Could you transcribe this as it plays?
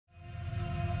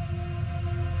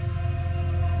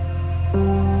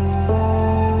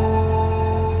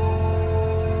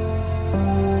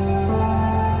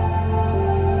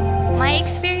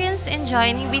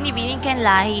joining Binibining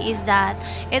Kanlahi is that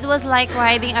it was like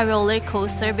riding a roller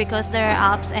coaster because there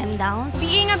are ups and downs.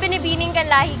 Being a Binibining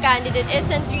Kanlahi candidate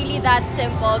isn't really that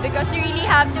simple because you really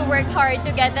have to work hard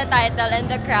to get the title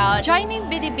and the crown. Joining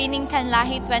Binibining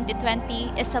Kanlahi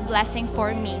 2020 is a blessing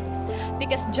for me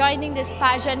because joining this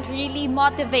pageant really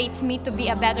motivates me to be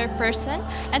a better person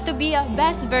and to be a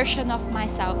best version of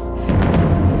myself.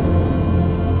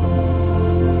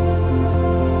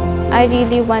 I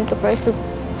really want to pursue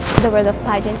the world of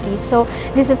pageantry. So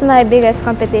this is my biggest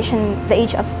competition at the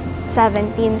age of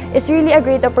 17. It's really a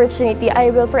great opportunity I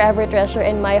will forever treasure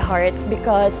in my heart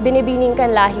because Binibining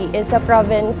Kanlahi is a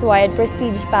province-wide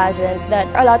prestige pageant that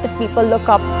a lot of people look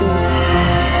up to.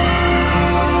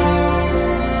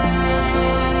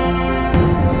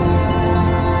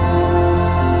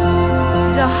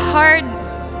 The hard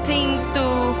thing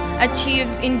to achieve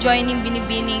in joining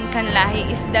Binibining Kanlahi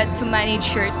is that to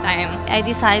manage your time. I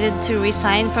decided to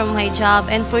resign from my job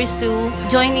and pursue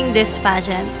joining this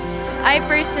pageant. I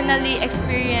personally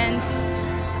experience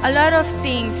a lot of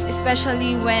things,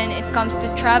 especially when it comes to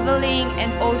traveling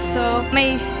and also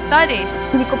my studies.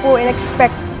 Hindi ko po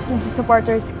in-expect yung sa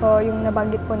supporters ko, yung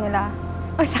nabanggit po nila.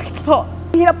 Ang sakit po.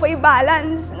 Hirap po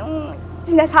i-balance nung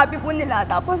sinasabi po nila.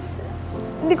 Tapos,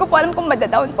 hindi ko po alam kung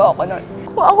madadown po ako nun.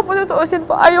 Kung ako po tutuusin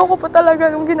po, ayaw ko po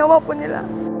talaga nung ginawa po nila.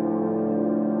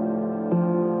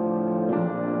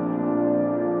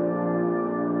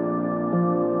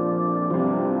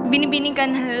 Binibining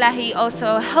Kanlahi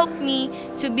also helped me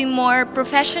to be more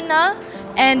professional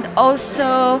and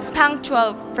also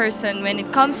punctual person when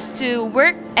it comes to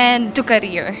work and to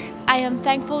career. I am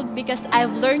thankful because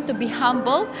I've learned to be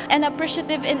humble and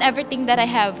appreciative in everything that I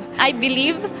have. I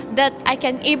believe that I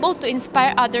can able to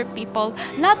inspire other people,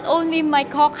 not only my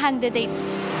co-candidates.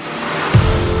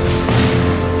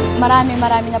 Marami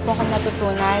na po akong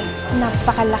natutunan.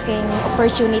 Napakalaking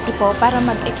opportunity po para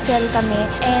mag-excel kami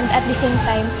and at the same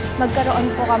time,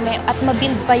 magkaroon po kami at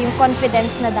mabuild pa yung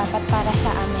confidence na dapat para sa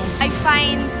amin. I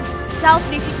find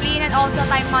self-discipline and also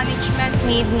time management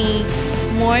Made me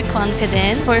more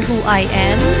confident for who I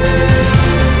am.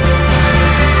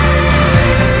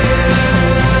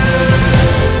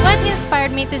 What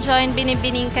inspired me to join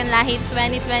Binibining Kanlahi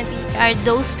 2020? Are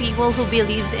those people who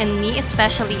believes in me,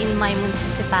 especially in my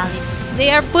municipality. They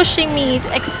are pushing me to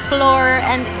explore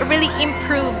and really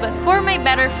improve for my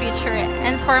better future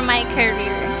and for my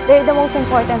career. They're the most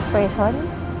important person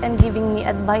and giving me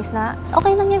advice na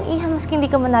okay lang yan, Iha, maski hindi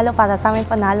ka manalo para sa amin,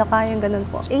 panalo ka, yung ganun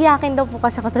po. Iyakin daw po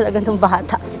kasi ako talaga ng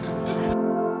bata.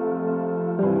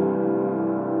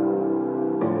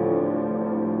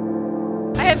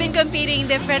 I have been competing in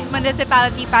different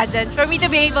municipality pageants for me to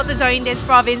be able to join this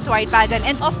province-wide pageant.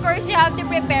 And Of course, you have to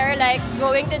prepare like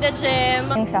going to the gym.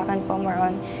 Yung sa akin po, more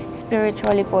on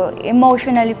spiritually po,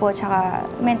 emotionally po, tsaka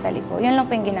mentally po. Yun lang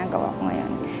po yung ginagawa ko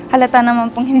ngayon. Halata naman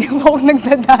pong hindi po ako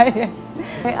nagda-diet.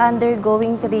 We're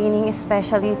undergoing training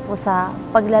especially po sa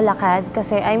paglalakad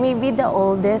kasi I may be the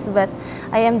oldest but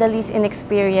I am the least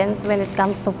inexperienced when it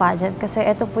comes to pageant kasi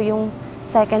ito po yung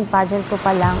second pageant ko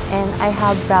pa lang and I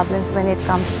have problems when it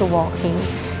comes to walking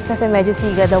kasi medyo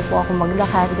siga daw po ako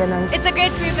maglakad, ganun. it's a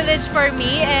great privilege for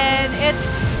me and it's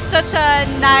such a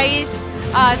nice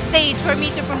stage for me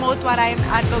to promote what I'm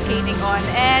advocating on.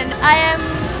 And I am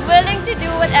willing to do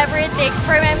whatever it takes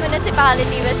for my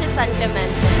municipality, which is San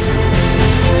Clemente.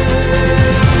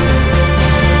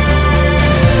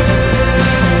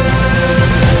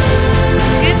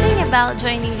 Good thing about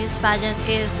joining this pageant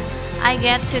is I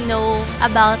get to know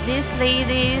about these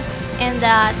ladies and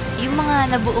that yung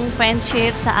mga nabuong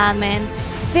friendship sa amin.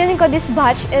 Feeling ko this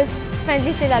batch is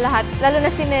friendly sila lahat, lalo na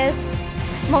si Miss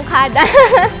Mongkada.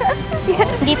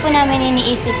 Hindi po namin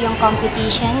iniisip yung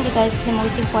competition because the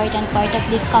most important part of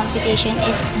this competition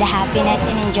is the happiness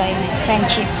and enjoyment,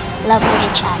 friendship, love for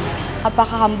each other.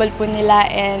 Napaka-humble po nila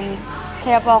and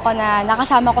masaya po ako na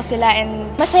nakasama ko sila and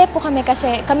masaya po kami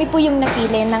kasi kami po yung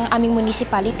napili ng aming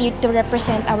municipality to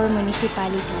represent our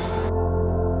municipality.